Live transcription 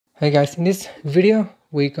Hey guys, in this video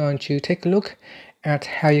we're going to take a look at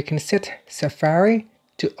how you can set Safari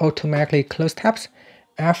to automatically close tabs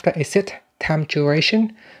after a set time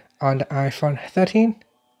duration on the iPhone 13,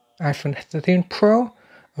 iPhone 13 Pro,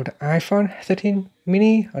 or the iPhone 13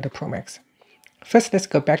 mini or the Pro Max. First, let's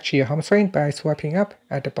go back to your home screen by swiping up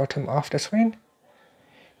at the bottom of the screen.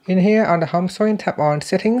 In here on the home screen, tap on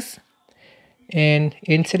Settings, and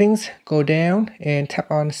in Settings go down and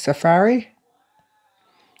tap on Safari.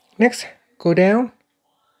 Next, go down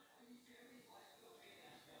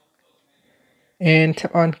and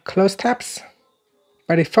tap on Close Tabs.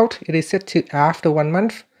 By default, it is set to after 1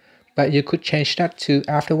 month, but you could change that to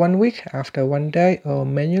after 1 week, after 1 day, or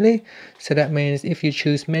manually. So that means if you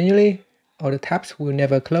choose manually, all the tabs will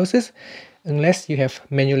never close unless you have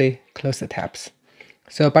manually closed the tabs.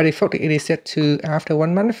 So by default, it is set to after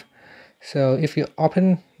 1 month. So if you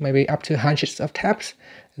open maybe up to hundreds of tabs,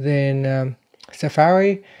 then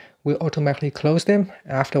Safari will automatically close them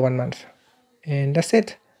after 1 month. And that's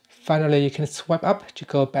it. Finally, you can swipe up to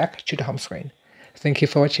go back to the home screen. Thank you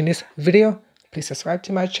for watching this video. Please subscribe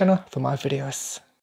to my channel for more videos.